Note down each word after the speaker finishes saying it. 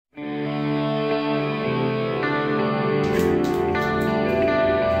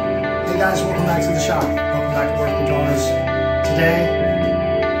guys, welcome back to the shop. Welcome back to Work Pajamas.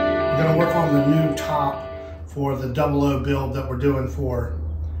 Today, we're going to work on the new top for the 00 build that we're doing for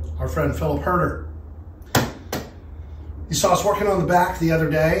our friend Philip Herder. You saw us working on the back the other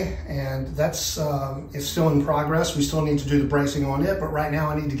day, and that's it's still in progress. We still need to do the bracing on it, but right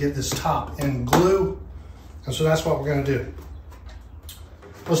now I need to get this top in glue, and so that's what we're going to do.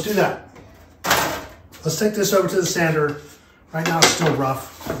 Let's do that. Let's take this over to the sander. Right now it's still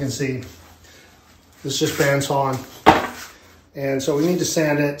rough, you can see. It's just bandsawing. And so we need to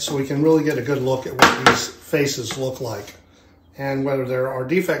sand it so we can really get a good look at what these faces look like and whether there are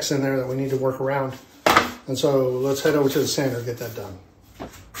defects in there that we need to work around. And so let's head over to the sander and get that done.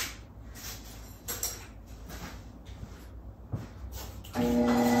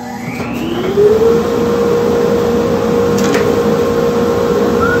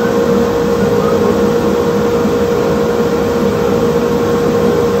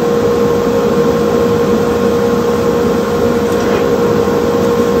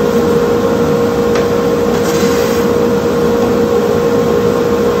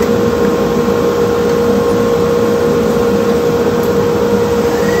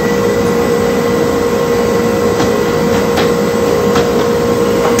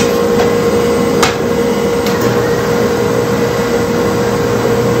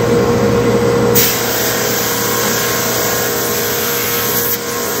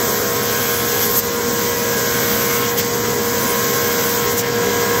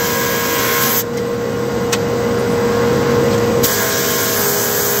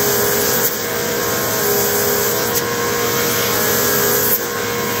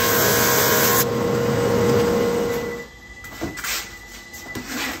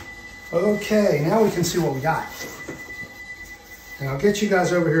 Okay, now we can see what we got. And I'll get you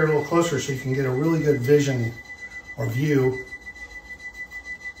guys over here a little closer so you can get a really good vision or view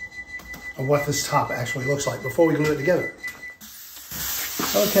of what this top actually looks like before we glue it together.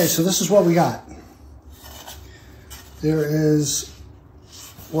 Okay, so this is what we got. There is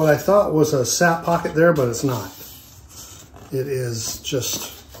what I thought was a sap pocket there, but it's not. It is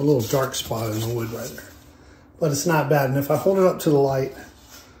just a little dark spot in the wood right there. But it's not bad, and if I hold it up to the light,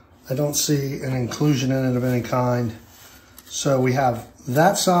 I don't see an inclusion in it of any kind. So we have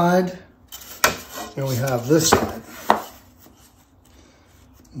that side, and we have this side.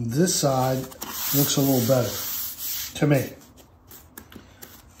 This side looks a little better to me.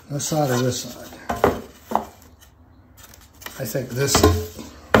 This side or this side? I think this side.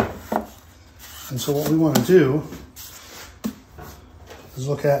 And so what we want to do is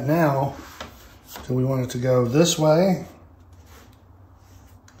look at now, do we want it to go this way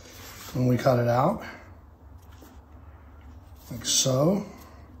when we cut it out, like so,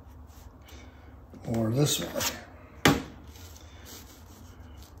 or this way.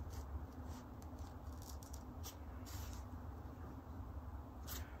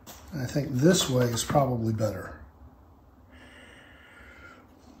 I think this way is probably better,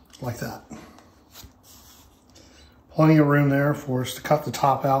 like that. Plenty of room there for us to cut the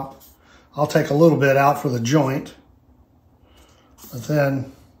top out. I'll take a little bit out for the joint, but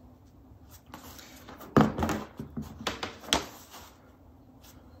then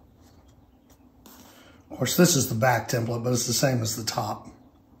of course, this is the back template, but it's the same as the top.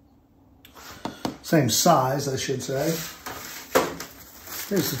 Same size, I should say.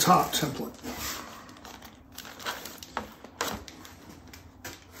 Here's the top template.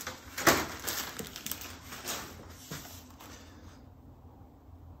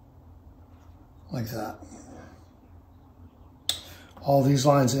 Like that. All these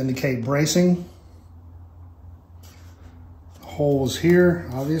lines indicate bracing. The hole is here,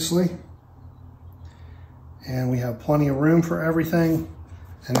 obviously. And we have plenty of room for everything,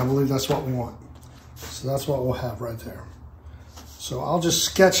 and I believe that's what we want. So that's what we'll have right there. So I'll just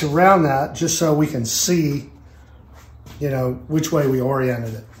sketch around that just so we can see, you know, which way we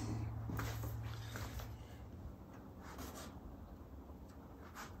oriented it.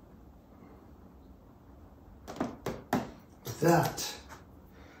 Like that.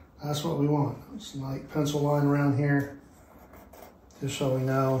 That's what we want. It's a light pencil line around here, just so we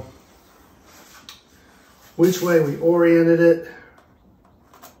know which way we oriented it.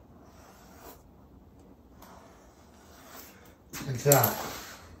 Like that.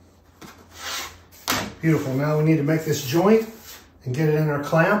 Beautiful. Now we need to make this joint and get it in our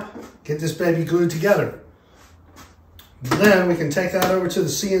clamp, get this baby glued together. Then we can take that over to the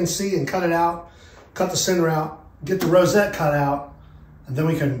CNC and cut it out, cut the center out, get the rosette cut out, and then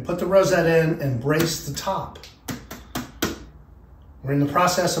we can put the rosette in and brace the top. We're in the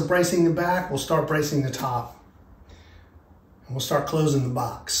process of bracing the back. We'll start bracing the top. And we'll start closing the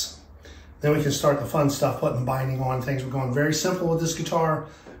box. Then we can start the fun stuff, putting the binding on things. We're going very simple with this guitar,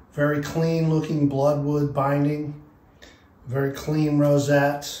 very clean looking bloodwood binding, very clean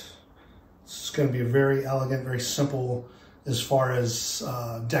rosette. It's going to be a very elegant, very simple as far as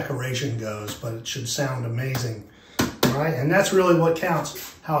decoration goes, but it should sound amazing, right? And that's really what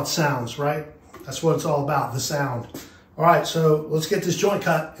counts, how it sounds, right? That's what it's all about, the sound. All right, so let's get this joint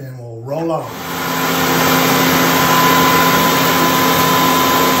cut and we'll roll on.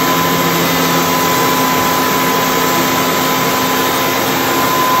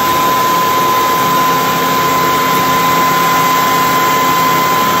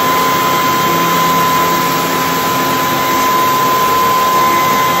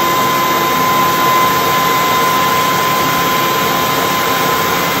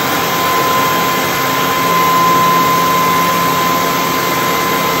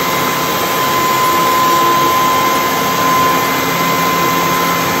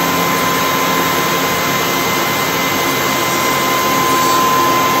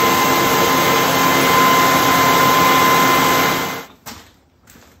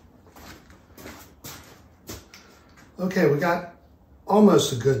 Okay, we got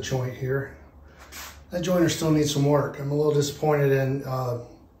almost a good joint here. That joiner still needs some work. I'm a little disappointed in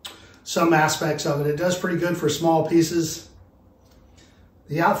some aspects of it. It does pretty good for small pieces.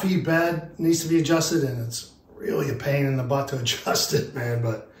 The outfeed bed needs to be adjusted, and it's really a pain in the butt to adjust it, man,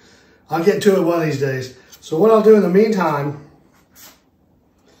 but I'll get to it one of these days. So what I'll do in the meantime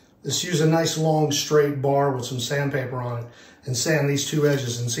is use a nice long straight bar with some sandpaper on it and sand these two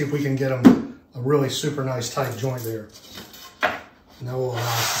edges and see if we can get them a really super nice tight joint there. And that will allow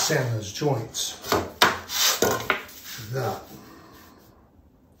us to sand those joints. Like that.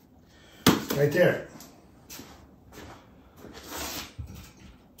 Right there.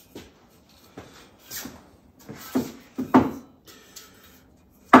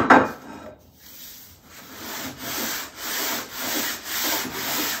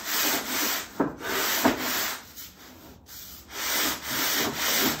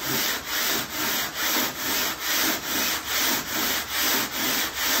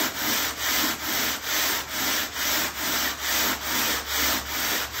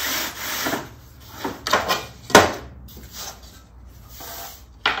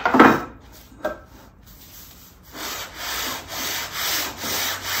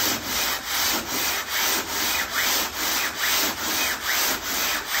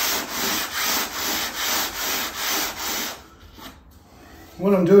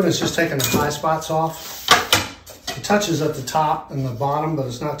 What I'm doing is just taking the high spots off. It touches at the top and the bottom, but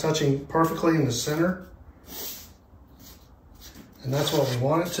it's not touching perfectly in the center. And that's what we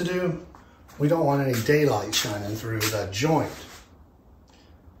want it to do. We don't want any daylight shining through that joint.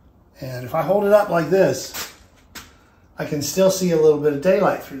 And if I hold it up like this, I can still see a little bit of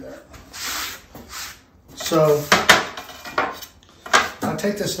daylight through there. So I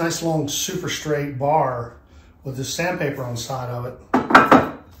take this nice long super straight bar with this sandpaper on the side of it.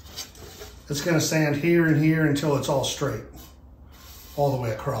 It's going to sand here and here until it's all straight, all the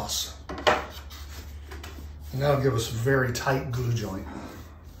way across. And that'll give us a very tight glue joint.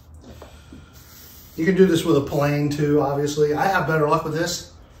 You can do this with a plane too, obviously. I have better luck with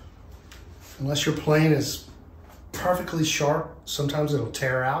this. Unless your plane is perfectly sharp, sometimes it'll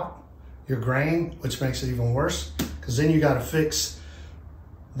tear out your grain, which makes it even worse, because then you got to fix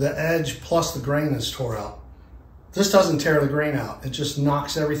the edge plus the grain that's tore out. This doesn't tear the grain out. It just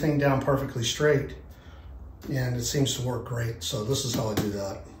knocks everything down perfectly straight, and it seems to work great. So this is how I do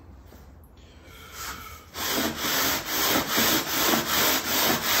that.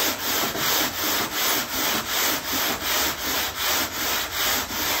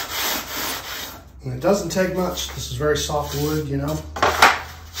 And it doesn't take much. This is very soft wood, you know,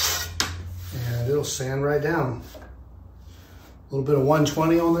 and it'll sand right down. A little bit of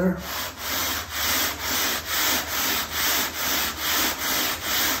 120 on there.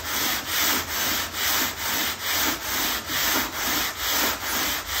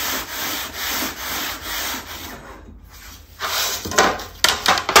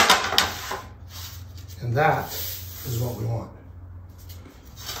 And that is what we want.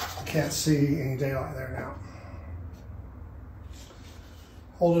 I can't see any daylight there now.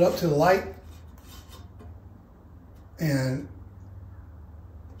 Hold it up to the light, and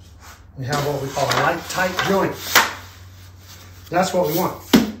we have what we call a light tight joint. That's what we want.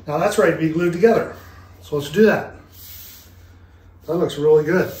 Now that's ready to be glued together. So let's do that. That looks really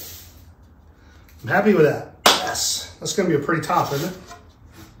good. I'm happy with that. Yes, that's gonna be a pretty top, isn't it?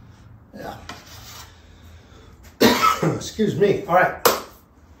 Yeah. Excuse me. All right,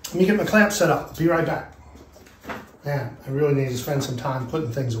 let me get my clamp set up. Be right back. Man, I really need to spend some time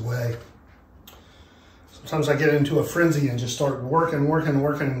putting things away. Sometimes I get into a frenzy and just start working,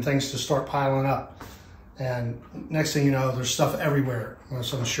 and things just start piling up. And next thing you know, there's stuff everywhere.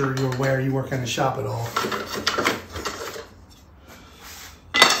 So I'm sure you're aware, you work in the shop at all.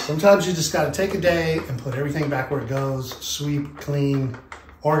 Sometimes you just got to take a day and put everything back where it goes, sweep, clean,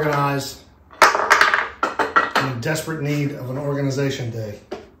 organize. I'm in desperate need of an organization day.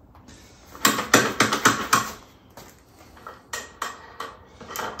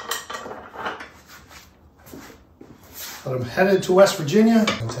 But I'm headed to West Virginia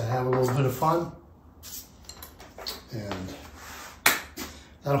to have a little bit of fun. And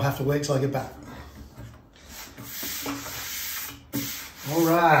that'll have to wait till I get back. All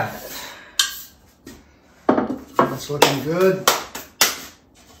right. That's looking good.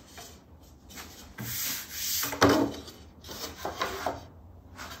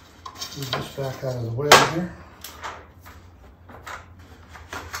 Move this back out of the way here.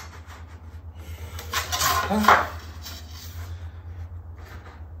 Okay.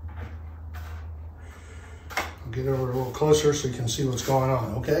 Get over a little closer so you can see what's going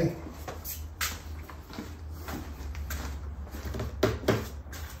on, okay?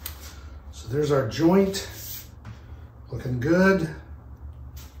 So there's our joint, looking good.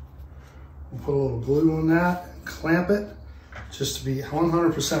 We'll put a little glue on that and clamp it just to be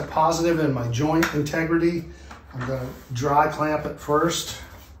 100% positive in my joint integrity. I'm gonna dry clamp it first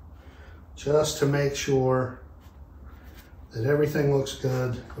just to make sure that everything looks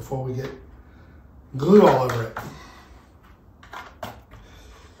good before we get glue all over it.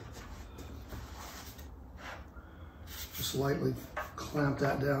 Just lightly clamp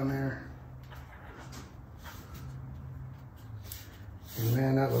that down there. And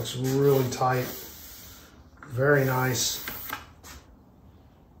man, that looks really tight. Very nice.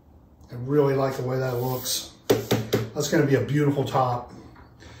 I really like the way that looks. That's gonna be a beautiful top.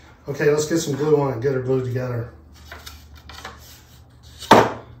 Okay, let's get some glue on it and get her glued together.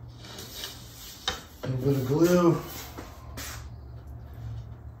 A little bit of glue.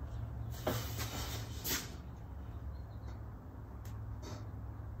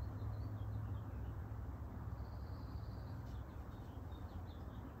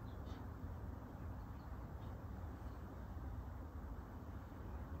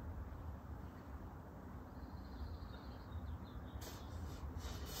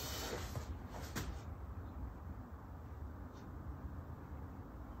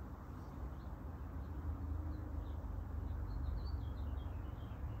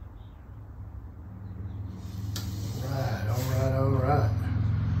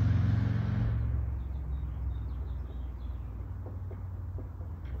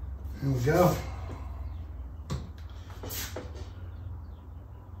 There we go.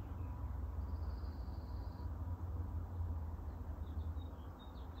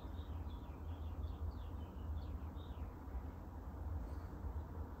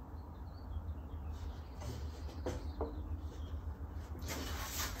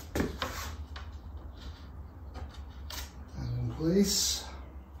 That in place.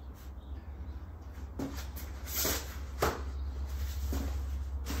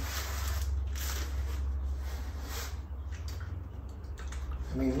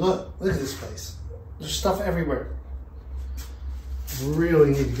 I mean, look at this place. There's stuff everywhere.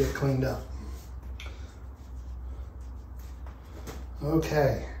 Really need to get cleaned up.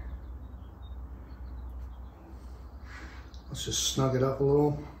 Okay. Let's just snug it up a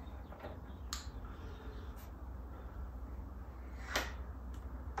little.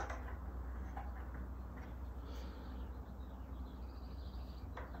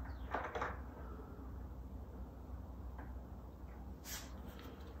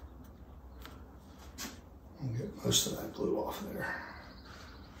 And get most of that glue off there.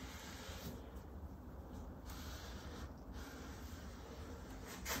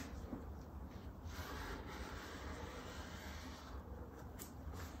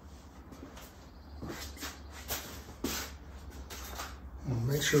 And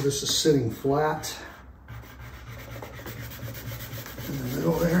make sure this is sitting flat in the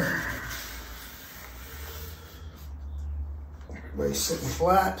middle there. Everybody's sitting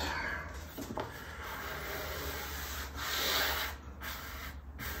flat.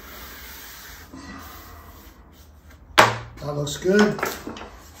 That looks good.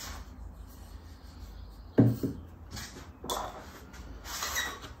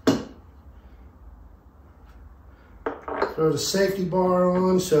 Throw the safety bar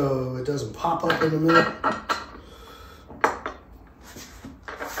on so it doesn't pop up in the middle.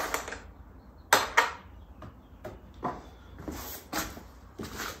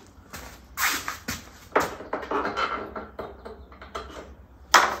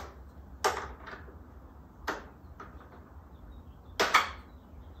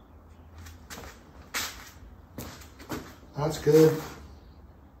 that's good.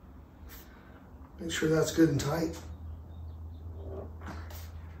 Make sure that's good and tight.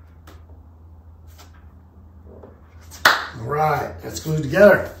 All right, that's glued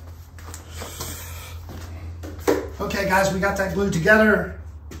together. Okay guys, we got that glued together.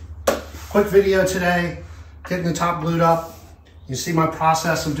 Quick video today, getting the top glued up. You see my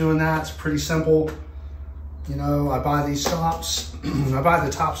process of doing that, it's pretty simple. You know, I buy these tops, I buy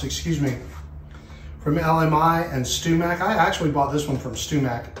the tops, excuse me, from LMI and StuMac. I actually bought this one from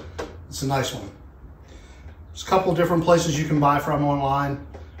StuMac. It's a nice one. There's a couple different places you can buy from online.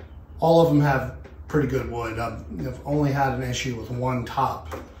 All of them have pretty good wood. I've only had an issue with one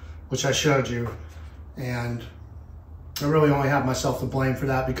top, which I showed you, and I really only have myself to blame for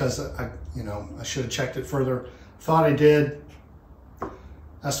that because I should have checked it further. Thought I did.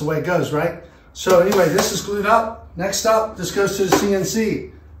 That's the way it goes, right? So anyway, this is glued up. Next up, this goes to the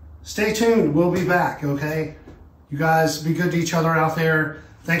CNC. Stay tuned, we'll be back, okay? You guys be good to each other out there.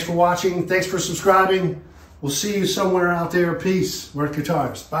 Thanks for watching, thanks for subscribing. We'll see you somewhere out there. Peace. Work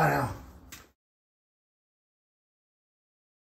guitars. Bye now.